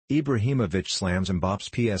Ibrahimovic slams Mbappe's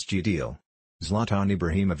PSG deal. Zlatan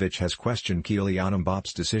Ibrahimovic has questioned Kylian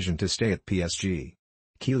Mbappe's decision to stay at PSG.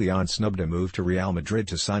 Kylian snubbed a move to Real Madrid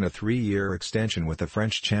to sign a 3-year extension with the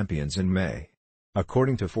French champions in May.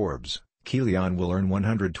 According to Forbes, Kylian will earn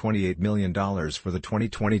 $128 million for the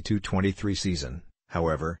 2022-23 season.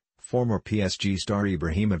 However, former PSG star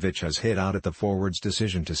Ibrahimovic has hit out at the forward's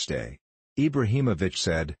decision to stay. Ibrahimovic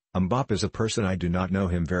said, "Mbappe is a person I do not know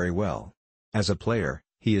him very well. As a player,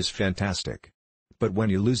 he is fantastic. But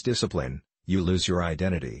when you lose discipline, you lose your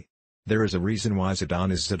identity. There is a reason why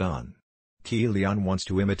Zidane is Zidane. Kylian wants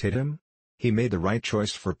to imitate him? He made the right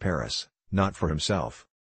choice for Paris, not for himself.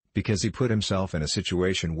 Because he put himself in a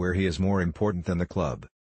situation where he is more important than the club.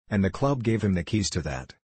 And the club gave him the keys to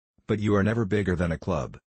that. But you are never bigger than a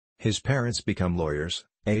club." His parents become lawyers,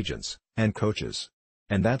 agents, and coaches.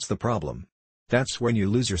 And that's the problem. That's when you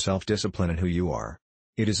lose your self-discipline and who you are.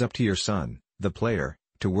 It is up to your son, the player,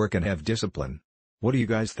 to work and have discipline. What do you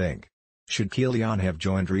guys think? Should Kylian have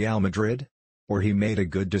joined Real Madrid? Or he made a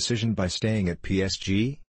good decision by staying at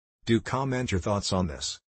PSG? Do comment your thoughts on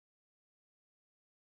this.